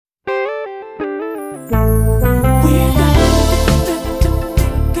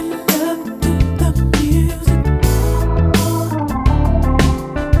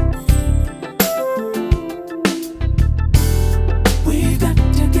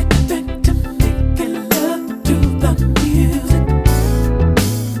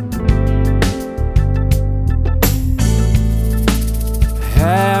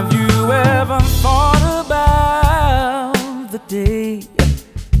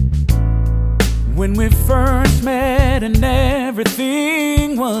when we first met and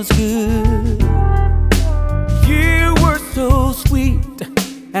everything was good. You were so sweet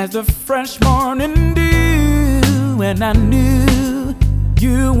as a fresh morning dew, and I knew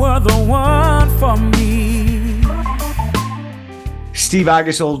you were the one for me. Steve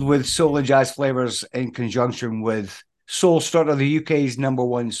Aggasild with SoulAndJazzFlavas in conjunction with Soulstrutter, the UK's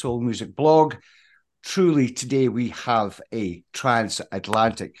 #1 soul music blog. Truly, today we have a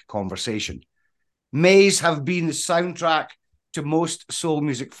transatlantic conversation. Mays have been the soundtrack to most soul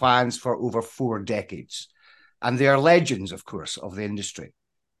music fans for over 4 decades, and they are legends, of course, of the industry.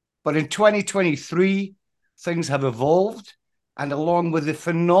 But in 2023, things have evolved, and along with the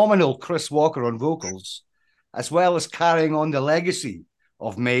phenomenal Chris Walker on vocals, as well as carrying on the legacy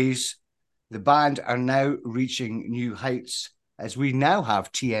of Mays, the band are now reaching new heights as we now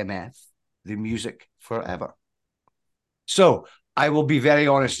have TMF, the music forever. So I will be very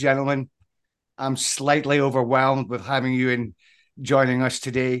honest, gentlemen. I'm slightly overwhelmed with having you in joining us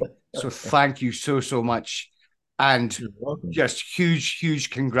today. So thank you so much. And just huge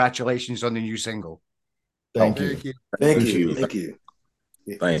congratulations on the new single. Thank you. Thank you. Thank you.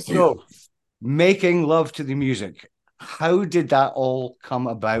 So, making love to the music. How did that all come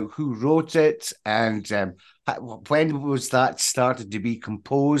about? Who wrote it? And when was that started to be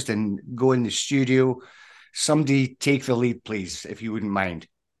composed and go in the studio? Somebody take the lead, please, if you wouldn't mind.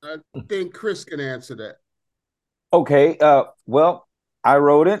 I think Chris can answer that. Okay. Well, I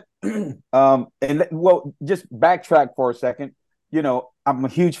wrote it. Just backtrack for a second. You know, I'm a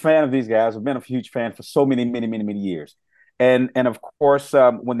huge fan of these guys. I've been a huge fan for so many years. And of course,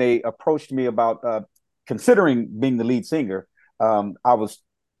 when they approached me about considering being the lead singer, I was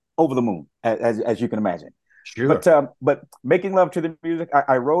over the moon, as you can imagine. Sure. But making love to the music,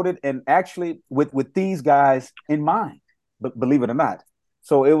 I wrote it, and actually with these guys in mind, but believe it or not.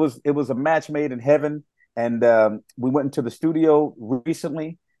 So it was a match made in heaven, and we went into the studio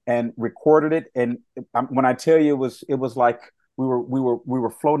recently and recorded it. And when I tell you, it was like we were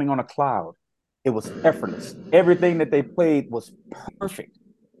floating on a cloud. It was effortless. Everything that they played was perfect,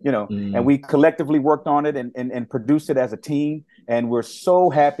 you know. And we collectively worked on it and produced it as a team, and we're so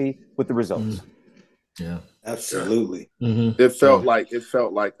happy with the results. Yeah, absolutely. It felt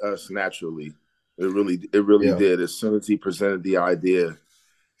like us naturally. It really did. As soon as he presented the idea,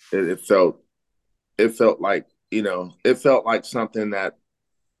 it felt like, you know, it felt like something that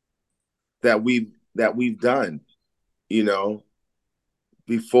we've done, you know,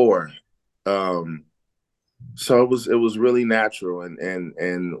 before. So it was really natural,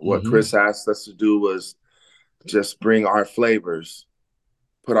 and what Chris asked us to do was just bring our flavors,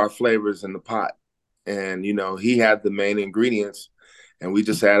 put our flavors in the pot, and you know, he had the main ingredients, and we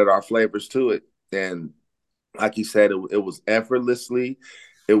just added our flavors to it. And like he said, it was effortlessly.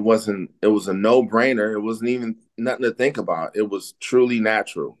 It was a no-brainer. It wasn't even nothing to think about. It was truly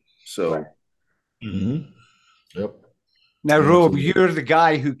natural. So, Yep. Now, Rob, you're the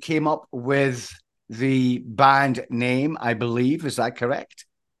guy who came up with the band name, I believe. Is that correct?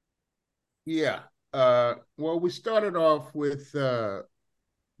 Yeah. Well, we started off with the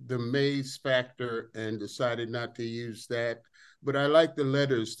Maze factor and decided not to use that. But I like the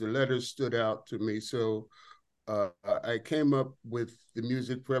letters. The letters stood out to me. So I came up with the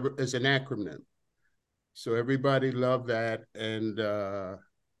music forever as an acronym. So everybody loved that. And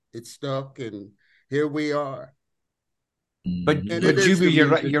it stuck. And here we are. But Juby,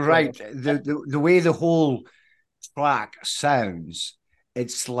 you're right. The way the whole track sounds,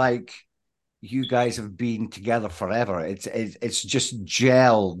 it's like you guys have been together forever. It's just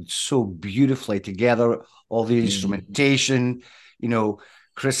gelled so beautifully together. All the instrumentation, you know,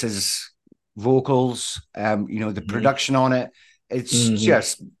 Chris's vocals, you know, the production on it. It's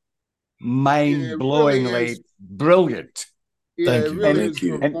just mind-blowingly really brilliant. Yeah, Thank it you. really Thank is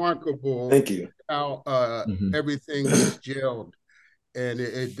you. remarkable. Thank you. How everything is gelled, and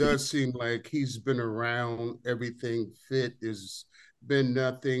it does seem like he's been around. Everything fit. There's been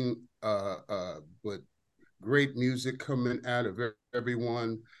nothing but great music coming out of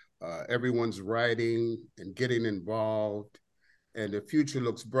everyone. Everyone's writing and getting involved, and the future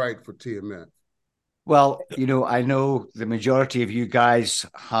looks bright for TMF. Well, you know, I know the majority of you guys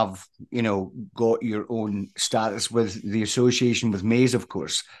have, you know, got your own status with the association with Maze, of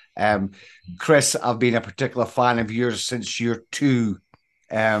course. Chris, I've been a particular fan of yours since your 2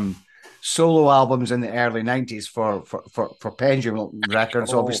 solo albums in the early 90s for Pendulum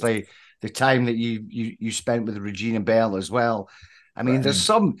Records. Obviously, the time that you spent with Regina Bell as well. I mean, there's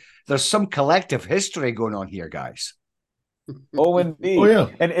some collective history going on here, guys. Oh, indeed. Oh, yeah.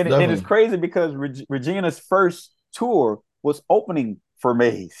 And it's crazy because Regina's first tour was opening for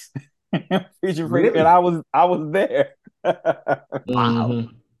Maze. featuring Freddie, Really? and I was there. Wow.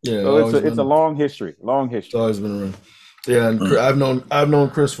 Yeah, So it's a long history. Long It's history. always been around. Yeah, and I've known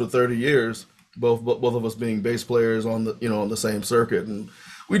Chris for 30 years. Both of us being bass players on the on the same circuit, and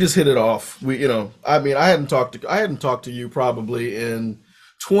we just hit it off. We I mean I hadn't talked to you probably in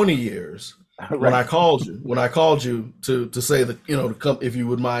 20 years. When I called you to say that to come, if you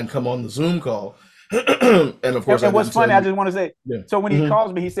would mind, come on the Zoom call. And of course, and what's funny, I just want to say, Yeah. so when he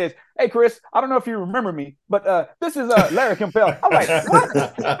calls me, he says, "Hey, Chris, I don't know if you remember me, but this is Larry Campbell." I'm like, "What?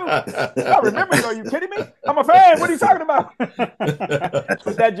 I remember you? Are you kidding me? I'm a fan. What are you talking about?"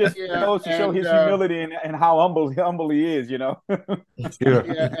 But that just goes to show his humility and how humble he is, Yeah,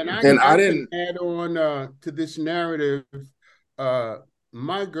 and I didn't add on to this narrative.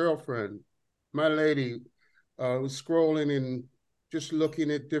 My girlfriend, my lady, was scrolling and just looking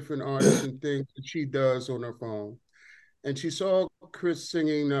at different artists and things that she does on her phone. And she saw Chris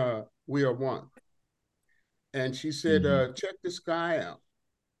singing We Are One. And she said, check this guy out.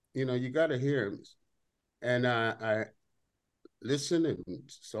 You got to hear him. And I listened and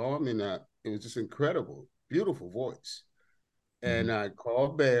saw him, and it was just incredible, beautiful voice. And I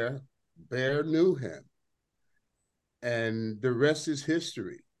called Bear. Bear knew him. And the rest is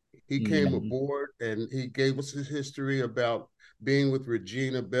history. He came aboard and he gave us his history about being with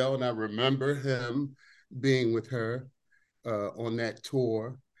Regina Bell, and I remember him being with her on that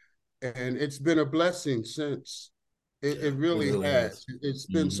tour, and it's been a blessing since. It really has. It's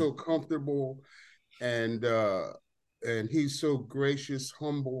been so comfortable, and he's so gracious,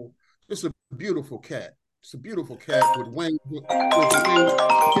 humble. Just a beautiful cat. It's a beautiful cat with wings.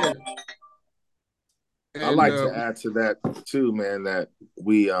 Yeah. I'd like to add to that too, man. That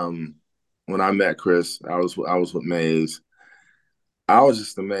we when I met Chris, I was with Maze. I was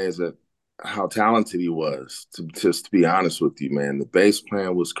just amazed at how talented he was, to be honest with you, man. The bass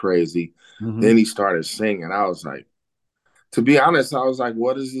playing was crazy. Then he started singing. I was like, to be honest, I was like,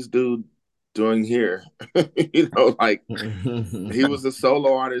 what is this dude doing here? He was a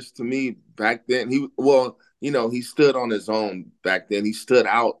solo artist to me back then. He stood on his own back then. He stood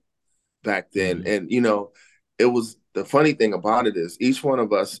out back then. And, it was the funny thing about it is each one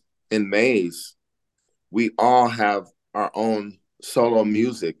of us in Maze, we all have our own solo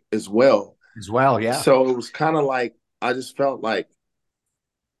music as well. Yeah. So it was kind of like, I just felt like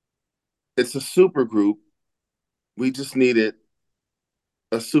it's a super group. We just needed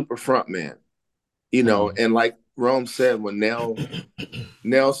a super front man, and like Rome said, when Nell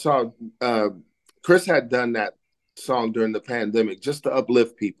saw, Chris had done that song during the pandemic just to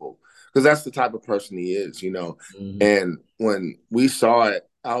uplift people, because that's the type of person he is, And when we saw it,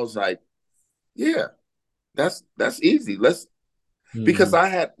 I was like, yeah, that's easy. Because I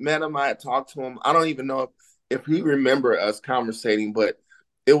had met him, I had talked to him. I don't even know if he remember us conversating, but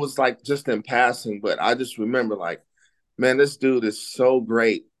it was like just in passing. But I just remember like, man, this dude is so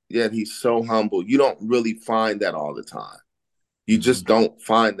great, yet he's so humble. You don't really find that all the time. You just don't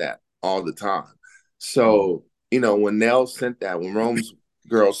find that all the time. So, when Nell sent that, when Rome's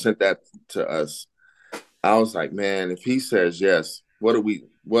girl sent that to us, I was like, man, if he says yes, what are we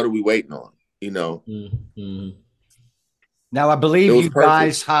waiting on? Now, I believe you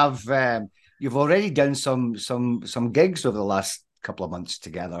guys have you've already done some gigs over the last couple of months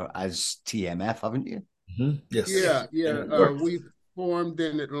together as TMF, haven't you? Yes. Yeah. We formed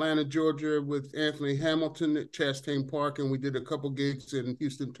in Atlanta, Georgia, with Anthony Hamilton at Chastain Park, and we did a couple gigs in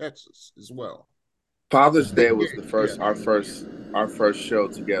Houston, Texas, as well. Father's Day was the first. Our first show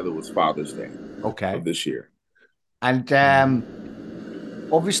together was Father's Day. Okay. Of this year. And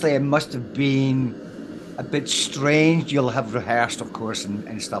obviously, it must have been a bit strange. You'll have rehearsed, of course,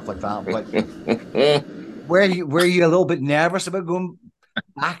 and stuff like that. But were you a little bit nervous about going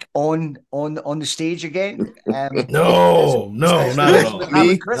back on the stage again? No, not at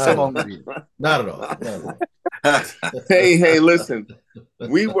all. Not at all. Hey, listen.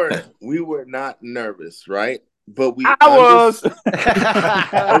 We were not nervous, right? But I was.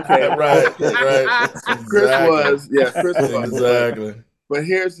 Okay, right. Chris was. Yeah, Chris was. Exactly. But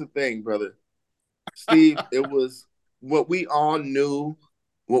here's the thing, brother. Steve, it was what we all knew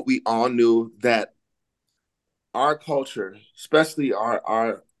that our culture, especially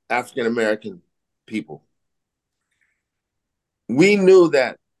our African American people, we knew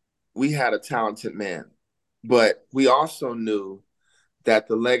that we had a talented man, but we also knew that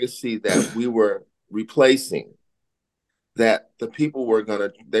the legacy that we were replacing, that the people were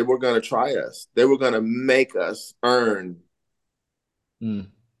gonna try us. They were gonna make us earn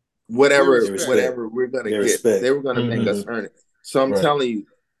whatever we're gonna get. Respect. They were gonna make us earn it. So I'm telling you,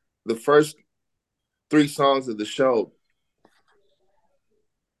 the first 3 songs of the show,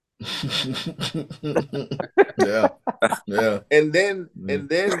 Yeah, yeah. And then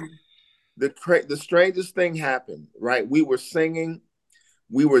the strangest thing happened, right? We were singing,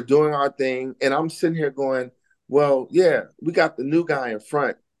 we were doing our thing, and I'm sitting here going, well, yeah, we got the new guy in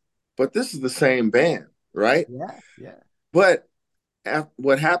front, but this is the same band, right? Yeah, yeah. But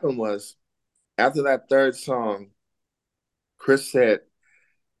what happened was, after that third song, Chris said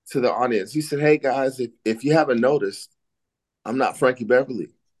to the audience, he said, hey guys, if you haven't noticed, I'm not Frankie Beverly,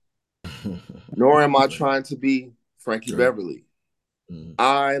 nor am I trying to be Frankie Beverly.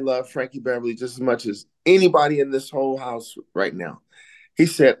 I love Frankie Beverly just as much as anybody in this whole house right now. He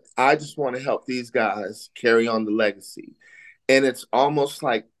said, I just want to help these guys carry on the legacy. And it's almost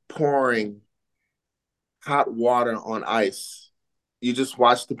like pouring hot water on ice. You just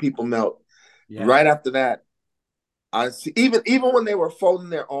watch the people melt. Yeah. Right after that, I see, even when they were folding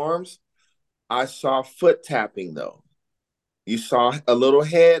their arms, I saw foot tapping though. You saw a little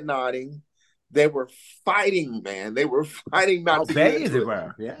head nodding. They were fighting, man. They were fighting not to get into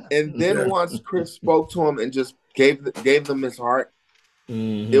it. Yeah. And then once Chris spoke to him and just gave them his heart,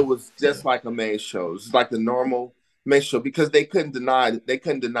 it was just like a Maze show. It was like the normal Maze show because they couldn't deny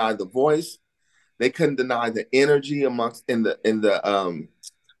the voice. They couldn't deny the energy amongst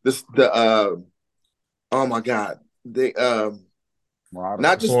oh my God. They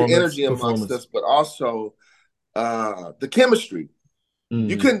not just the energy amongst us, but also the chemistry.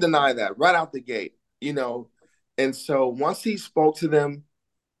 You couldn't deny that right out the gate, you know. And so once he spoke to them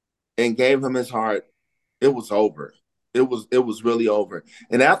and gave them his heart, it was over. It was really over.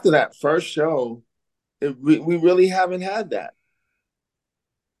 And after that first show, we really haven't had that.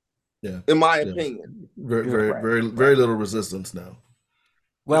 Yeah, in my opinion, very little resistance now.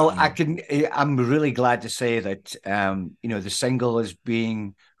 Well, I'm really glad to say that the single is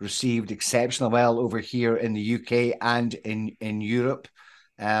being received exceptionally well over here in the UK and in Europe.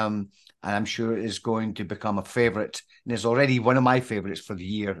 And I'm sure it is going to become a favorite, and is already one of my favorites for the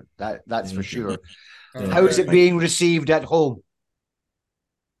year. That's for sure. How is it being received at home?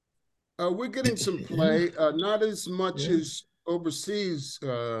 We're getting some play, not as much as overseas.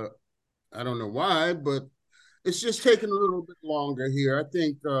 I don't know why, but it's just taking a little bit longer here. I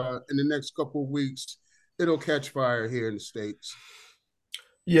think in the next couple of weeks, it'll catch fire here in the States.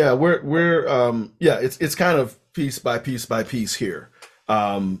 Yeah, it's kind of piece by piece by piece here.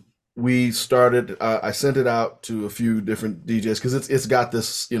 We started, I sent it out to a few different DJs because it's got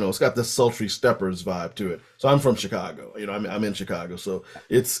this, it's got this sultry steppers vibe to it. So I'm from Chicago, I'm in Chicago. So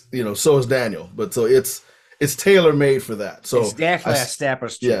it's, so is Daniel, but so it's tailor made for that. So it's definitely a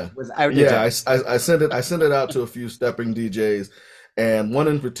steppers tune. Yeah. I sent it out to a few stepping DJs, and one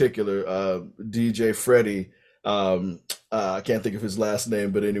in particular, DJ Freddie, I can't think of his last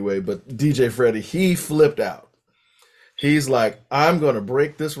name, but anyway, but DJ Freddie, he flipped out. He's like, I'm going to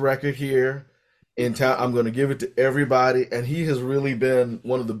break this record here in town. I'm going to give it to everybody. And he has really been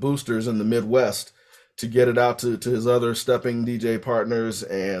one of the boosters in the Midwest to get it out to his other stepping DJ partners.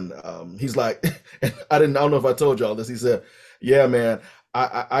 And he's like, I don't know if I told y'all this. He said, yeah, man,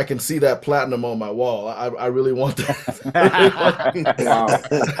 I can see that platinum on my wall. I really want that.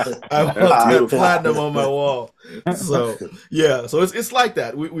 I want that platinum on my wall. So yeah, so it's like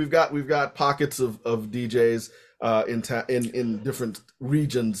that. We've got pockets of DJs in different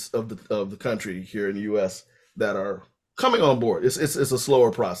regions of the country here in the U.S. that are coming on board. It's a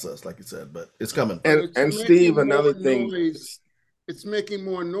slower process, like you said, but it's coming. And Steve, another thing, it's making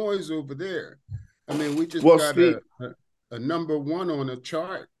more noise over there. I mean, we just got a number one on a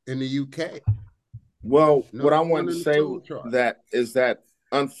chart in the UK. Well, what I want to say is that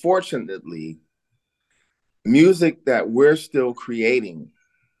unfortunately, music that we're still creating,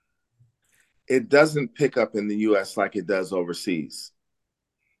 it doesn't pick up in the US like it does overseas.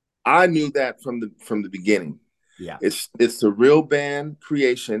 I knew that from the beginning. Yeah. It's a real band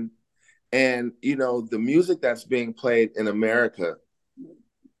creation. And the music that's being played in America,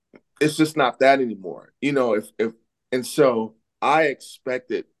 it's just not that anymore. And so I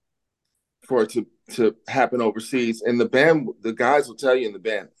expected for it to happen overseas. And the band, the guys will tell you in the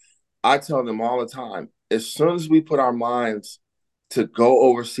band, I tell them all the time, as soon as we put our minds to go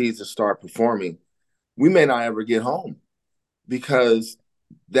overseas and start performing, we may not ever get home, because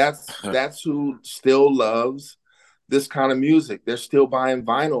that's who still loves this kind of music. They're still buying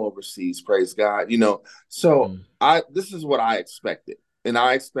vinyl overseas, praise God, So this is what I expected. And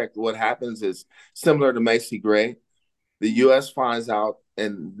I expect what happens is similar to Macy Gray. The US finds out,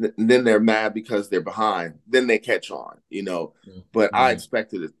 and then they're mad because they're behind. Then they catch on, But I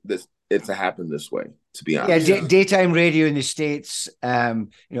expected it to happen this way, to be honest. Yeah, daytime radio in the States,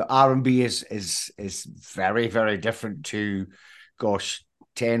 R&B is very, very different to,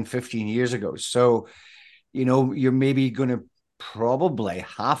 10, 15 years ago. So, you know, you're maybe going to probably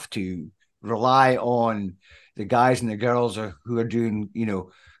have to rely on the guys and the girls who are doing, you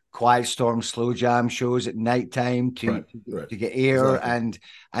know, quiet storm, slow jam shows at nighttime to get air. Exactly.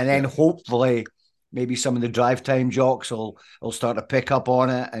 And then hopefully maybe some of the drive time jocks will start to pick up on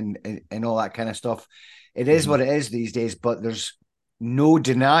it and all that kind of stuff. It is what it is these days, but there's no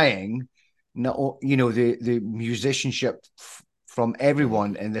denying, you know, the musicianship from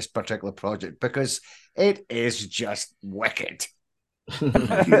everyone in this particular project, because it is just wicked. And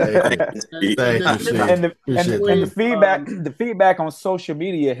the feedback on social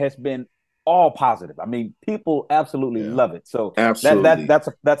media has been all positive. I mean, people absolutely love it. So that's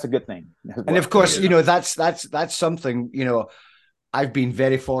a good thing. Well. And of course, you know, that's something, you know, I've been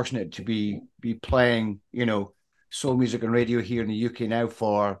very fortunate to be playing, you know, soul music and radio here in the UK now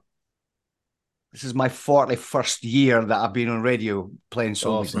this is my 41st year that I've been on radio playing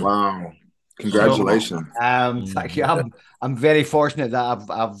soul music. Wow. Congratulations. Thank you. I'm very fortunate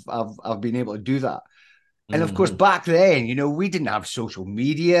that I've been able to do that. And of course, back then, you know, we didn't have social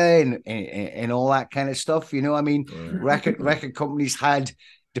media and all that kind of stuff. You know, I mean, record companies had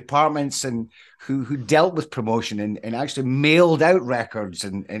departments and who dealt with promotion and actually mailed out records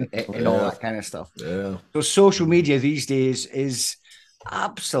and all that kind of stuff. Yeah. So social media these days is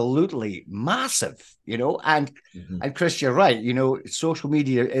absolutely massive, you know, and Chris, you're right. You know, social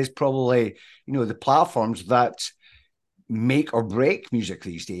media is probably, you know, the platforms that make or break music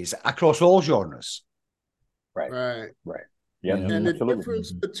these days across all genres. Right. Yeah. And the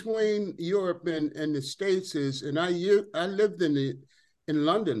difference between Europe and the States is, and I lived in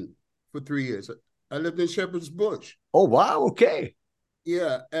London for 3 years. I lived in Shepherd's Bush. Oh, wow. Okay.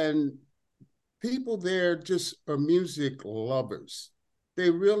 Yeah. And people there just are music lovers. They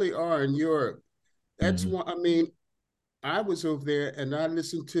really are in Europe. That's why, I mean, I was over there and I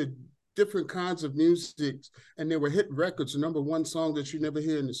listened to different kinds of music, and they were hit records, #1 song that you never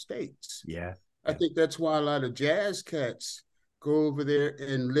hear in the States. Yeah. I think that's why a lot of jazz cats go over there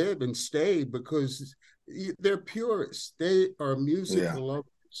and live and stay, because they're purists. They are music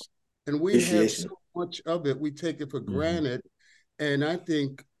lovers. And we have so much of it, we take it for granted. And I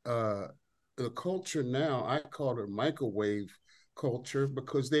think the culture now, I call it microwave culture,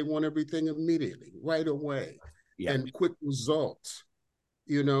 because they want everything immediately, right away, and quick results.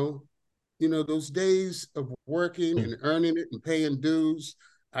 You know, those days of working and earning it and paying dues.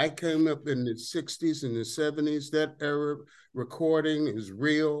 I came up in the 60s and the 70s. That era, recording is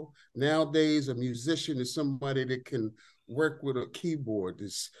real. Nowadays, a musician is somebody that can work with a keyboard,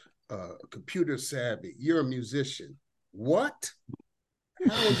 is computer savvy. You're a musician. What?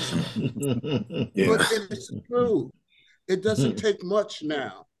 How is it? But it's true. It doesn't take much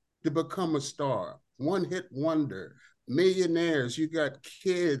now to become a star. One hit wonder, millionaires. You got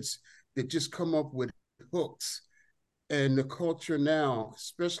kids that just come up with hooks. And the culture now,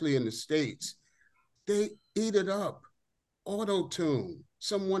 especially in the States, they eat it up. Auto-tune.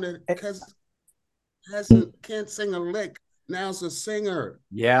 Someone that can't sing a lick, now's a singer.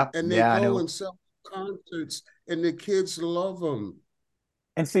 Yeah. And they go and sell concerts, and the kids love them.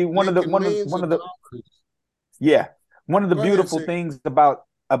 And see, one of the beautiful things about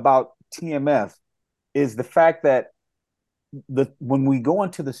TMF is the fact that when we go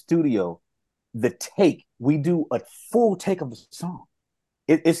into the studio, we do a full take of the song.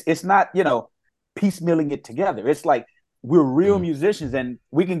 It's not, you know, piecemealing it together. It's like we're real musicians, and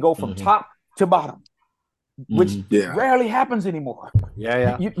we can go from top to bottom, which rarely happens anymore.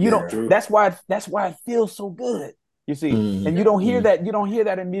 Yeah. You don't. That's why it feels so good. You see, and you don't hear that. You don't hear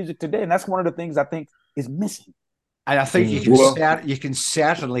that in music today, and that's one of the things I think is missing. And I think you can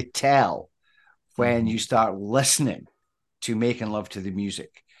certainly tell when you start listening to Making Love to the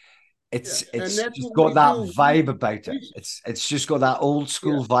Music. It's just got that vibe about it. It's just got that old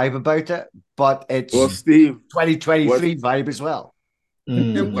school vibe about it, but it's Steve, 2023 vibe as well.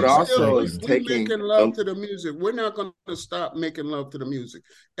 And but also is making love to the music. We're not going to stop making love to the music.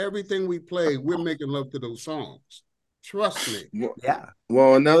 Everything we play, we're making love to those songs. Trust me.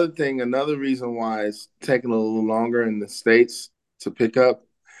 Well, another reason why it's taking a little longer in the States to pick up,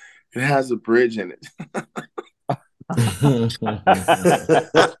 it has a bridge in it.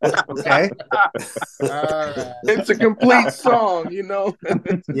 Okay. It's a complete song, you know.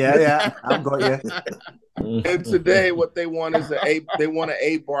 I've got you. And today, what they want is an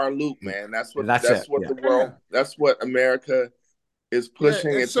 8-bar loop, man. That's what the world. That's what America is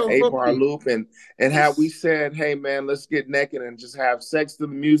pushing. It's an 8-bar loop, and had we said, "Hey, man, let's get naked and just have sex to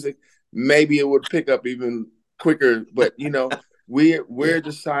the music," maybe it would pick up even quicker. But you know, we're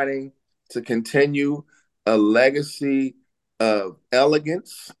deciding to continue a legacy of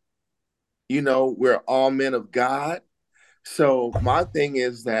elegance. You know, we're all men of God. So my thing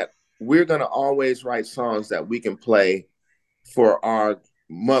is that we're going to always write songs that we can play for our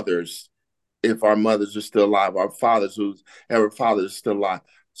mothers, if our mothers are still alive, our fathers, whoever fathers are still alive,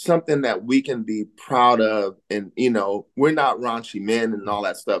 something that we can be proud of. And, you know, we're not raunchy men and all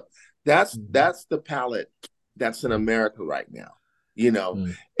that stuff. That's the palette that's in America right now, you know,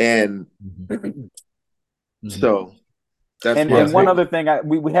 and so that's and one other thing,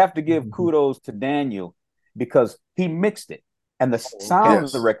 we have to give kudos to Daniel, because he mixed it, and the sound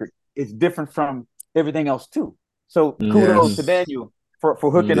of the record is different from everything else too. So kudos to Daniel for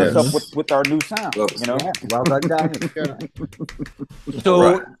hooking us up with our new sound. You know, well done, Daniel.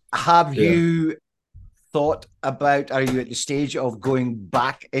 So, have you thought about? Are you at the stage of going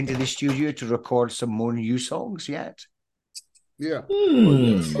back into the studio to record some more new songs yet? Yeah. That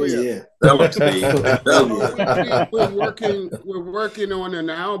we're working on an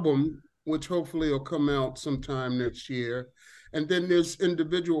album, which hopefully will come out sometime next year. And then there's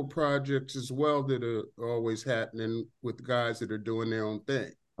individual projects as well that are always happening with guys that are doing their own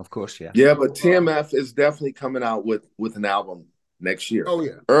thing. Of course, yeah. Yeah, but TMF is definitely coming out with an album next year. Oh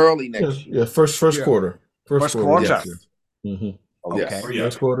yeah, early next year. Yeah, first quarter. First quarter. Next year. Okay.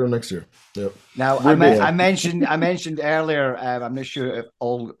 First quarter next year. Yep. Now I mentioned earlier. I'm not sure if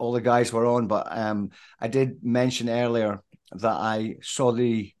all the guys were on, but I did mention earlier that I saw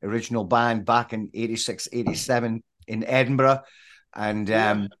the original band back in 86, 87 in Edinburgh,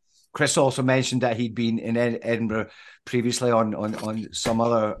 and Chris also mentioned that he'd been in Edinburgh previously on some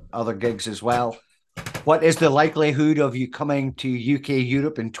other gigs as well. What is the likelihood of you coming to UK,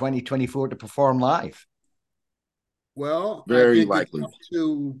 Europe in 2024 to perform live? Well, very I think likely. It's up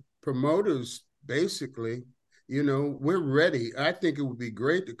to promoters, basically. You know, we're ready. I think it would be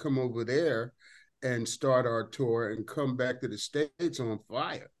great to come over there and start our tour and come back to the States on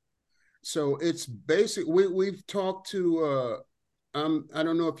fire. So it's basic. We've talked to, I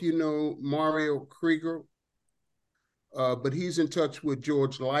don't know if you know Mario Krieger, but he's in touch with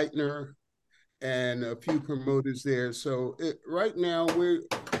George Leitner and a few promoters there. So right now we're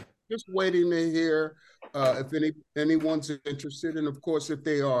just waiting to hear if anyone's interested. And of course, if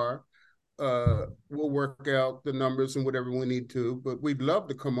they are, we'll work out the numbers and whatever we need to, but we'd love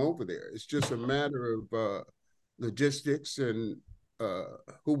to come over there. It's just a matter of logistics and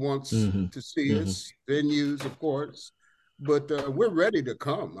who wants to see us, venues, of course, but we're ready to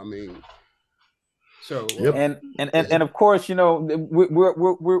come. I mean, so and of course, you know,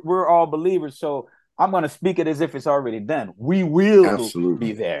 we're all believers, so I'm going to speak it as if it's already done. We will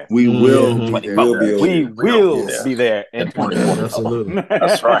be there. We will be there. We will be there in 2024. Absolutely.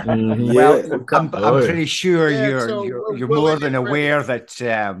 That's right. Well, I'm pretty sure so you're more than aware that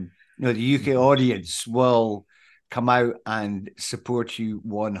you know, the UK audience will come out and support you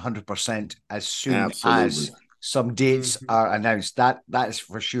 100% as soon as some dates are announced. That is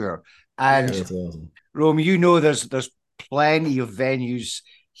for sure. And awesome. Rome, you know, there's plenty of venues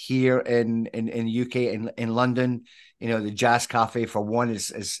here in UK, in London. You know, the Jazz Cafe for one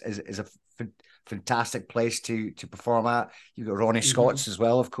is a fantastic place to perform at. You've got Ronnie Scott's as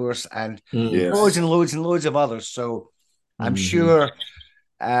well, of course, and loads and loads of others. So I'm sure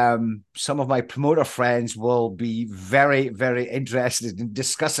some of my promoter friends will be very, very interested in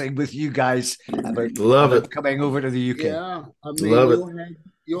discussing with you guys about coming over to the UK. Yeah, I mean,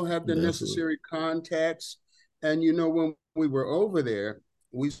 you'll have the necessary contacts. And, you know, when we were over there,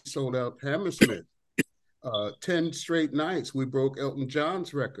 we sold out Hammersmith 10 straight nights. We broke Elton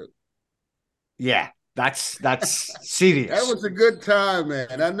John's record. Yeah, that's serious. That was a good time,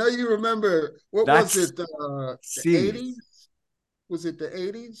 man. I know you remember, was it, the 80s? Was it the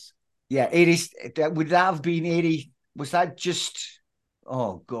 80s? Yeah, 80s. Would that have been 80? Was that just,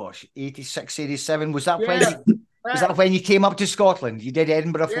 86, 87? Was that when you came up to Scotland? You did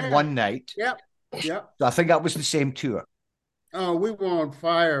Edinburgh for one night. Yep. So I think that was the same tour. Oh, we were on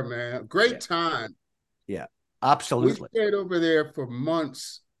fire, man. Great time. Yeah, absolutely. We stayed over there for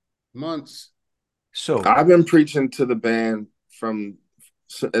months. So I've been preaching to the band from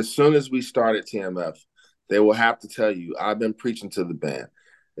as soon as we started TMF. They will have to tell you, I've been preaching to the band.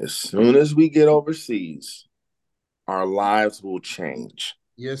 As soon as we get overseas, our lives will change.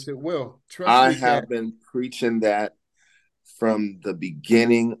 Yes, it will. I have been preaching that from the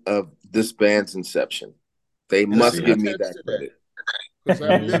beginning of this band's inception. They must give me that credit.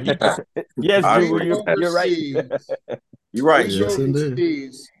 Yes, you're right. You're right. Yes,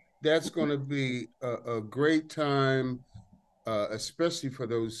 indeed. That's going to be a great time, especially for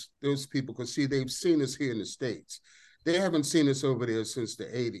those people, because see, they've seen us here in the States. They haven't seen us over there since the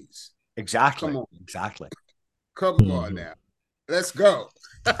 80s. Exactly. Come on. Exactly. Come on now. Let's go.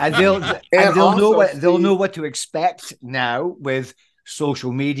 And they'll know what to expect now with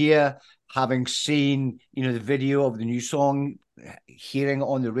social media, having seen the video of the new song, hearing it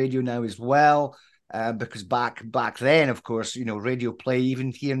on the radio now as well. Because back then, of course, radio play,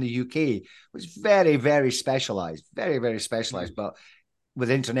 even here in the UK, was very, very specialized, very, very specialized. But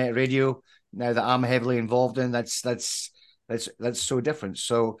with internet radio now that I'm heavily involved in, that's so different.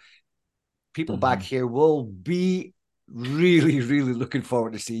 So people back here will be really, really looking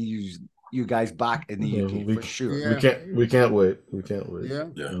forward to see you guys back in the UK for sure. Yeah. We can't wait. Yeah,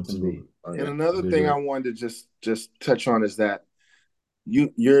 absolutely. And another thing I wanted to just touch on is that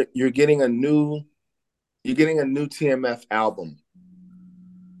you're getting a new TMF album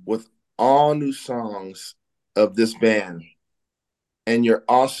with all new songs of this band, and you're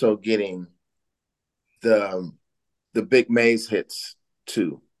also getting the big Maze hits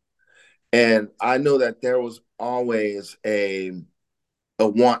too. And I know that there was always a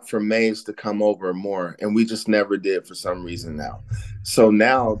want for Maze to come over more, and we just never did for some reason now. So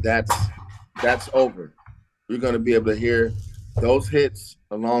now that's over. We're going to be able to hear those hits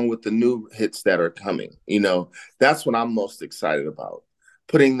along with the new hits that are coming. That's what I'm most excited about.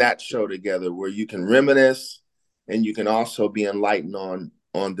 Putting that show together where you can reminisce and you can also be enlightened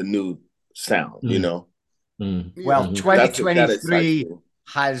on the new sound, Well, 2023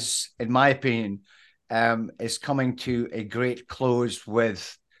 has, in my opinion, is coming to a great close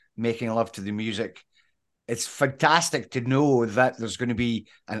with Making Love to the Music. It's fantastic to know that there's going to be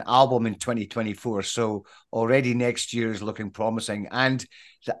an album in 2024. So already next year is looking promising. And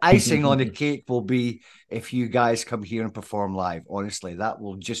the icing on the cake will be if you guys come here and perform live. Honestly, that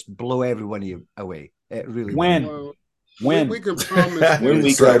will just blow everyone away. It really will. When we can promise when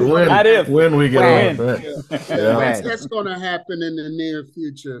we get on that. That's going to happen in the near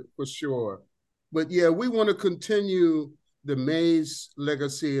future for sure. But yeah, we want to continue the Maze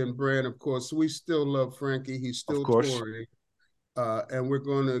legacy and brand. Of course, we still love Frankie. He's still touring, and we're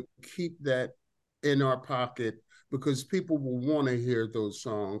going to keep that in our pocket because people will want to hear those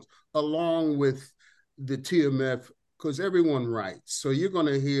songs along with the TMF, because everyone writes. So you're going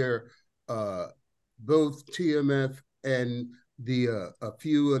to hear both TMF and a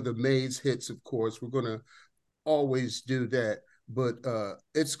few of the Maze hits. Of course, we're going to always do that, but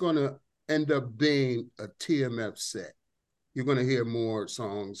it's going to end up being a TMF set. You're going to hear more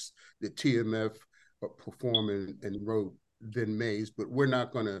songs that TMF performed and wrote than Maze, but we're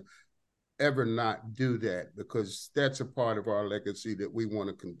not going to ever not do that because that's a part of our legacy that we want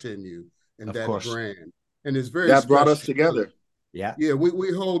to continue, and that brand. And it's very that brought us together. Yeah,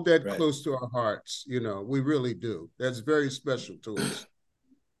 we hold that close to our hearts. We really do. That's very special to us.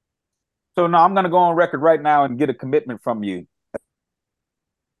 So now I'm going to go on record right now and get a commitment from you.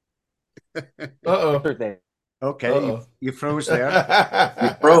 Okay, you froze there.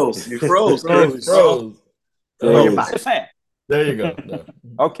 You froze. You're back. There you go. No.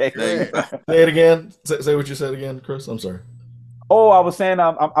 Okay. Say it again. Say what you said again, Chris. I'm sorry. Oh, I was saying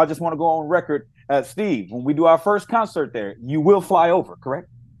I just want to go on record. Steve, when we do our first concert there, you will fly over, correct?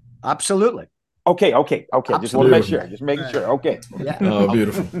 Absolutely. Okay. Just want to make sure. Just making sure. Okay. Yeah. Oh,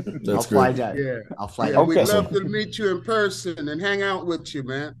 beautiful. I'll fly down. Yeah. I'll fly down. down. We'd love to meet you in person and hang out with you,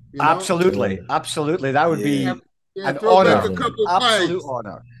 man. Absolutely. That would be an honor. Absolute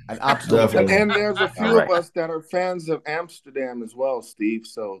honor. An absolute honor. And there's a few of us that are fans of Amsterdam as well, Steve.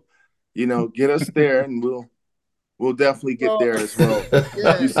 So, get us there and we'll definitely get there as well.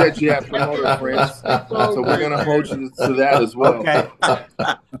 You said you had promoter friends, so we're going to hold you to that as well. Okay.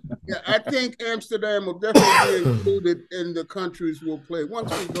 Yeah, I think Amsterdam will definitely be included in the countries we'll play.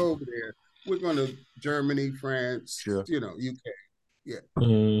 Once we go over there, we're going to Germany, France, UK. Yeah,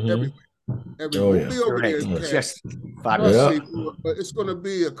 everywhere. We'll be over there. It's just fabulous. But it's going to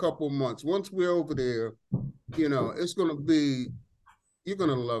be a couple months. Once we're over there, it's going to be, you're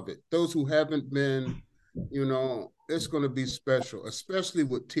going to love it. Those who haven't been, it's going to be special, especially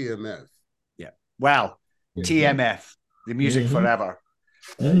with TMF. Yeah. Well, TMF, the music forever.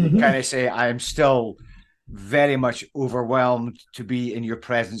 Can I say I am still very much overwhelmed to be in your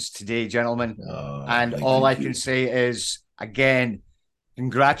presence today, gentlemen. And all I can say is, again,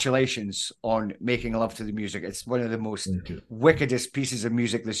 congratulations on Making Love to the Music. It's one of the most wickedest pieces of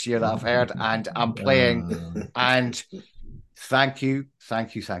music this year that I've heard, and I'm playing. And thank you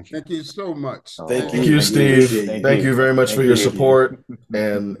so much. Thank you, Steve. Thank you very much for your support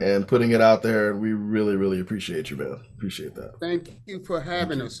and putting it out there. We really, really appreciate you, man. Appreciate that. Thank you for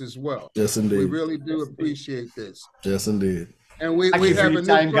having us as well. Yes, indeed. We really do appreciate this. Yes, indeed. And we have a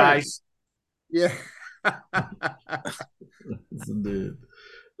time, new guys. Yeah. Yes, indeed.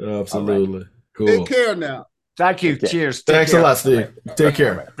 Absolutely. Right. Cool. Take care now. Thank you. Okay. Cheers. Take Thanks care. a lot, Steve. Take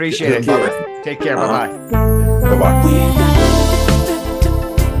care. Appreciate Yeah, it. Take care. Bye-bye. Bye-bye.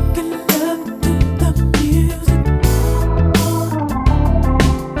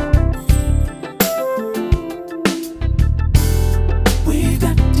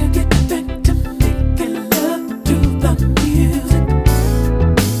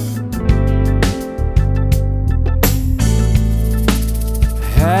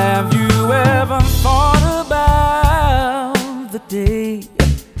 Have you ever thought about the day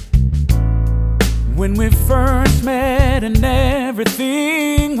when we first met and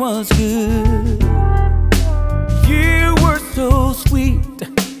everything was good? You were so sweet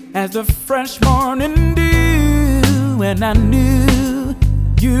as the fresh morning dew, and I knew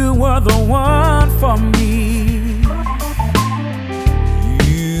you were the one for me.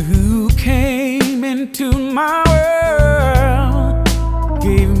 You came into my world,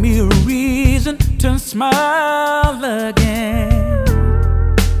 gave me a reason to smile again.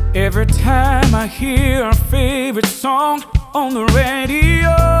 Every time I hear our favorite song on the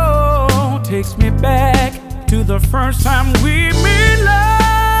radio, takes me back to the first time we made love.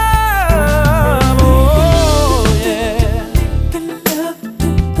 Oh, yeah.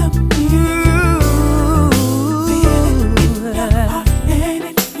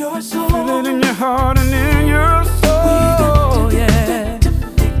 Feel it in your heart and in your soul, yeah.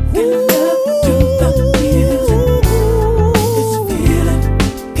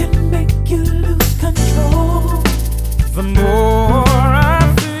 The more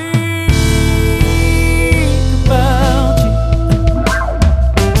I think about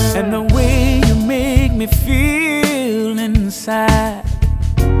you and the way you make me feel inside,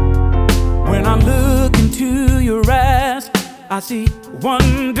 when I look into your eyes, I see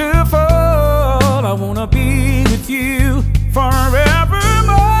wonderful. I wanna be with you forever.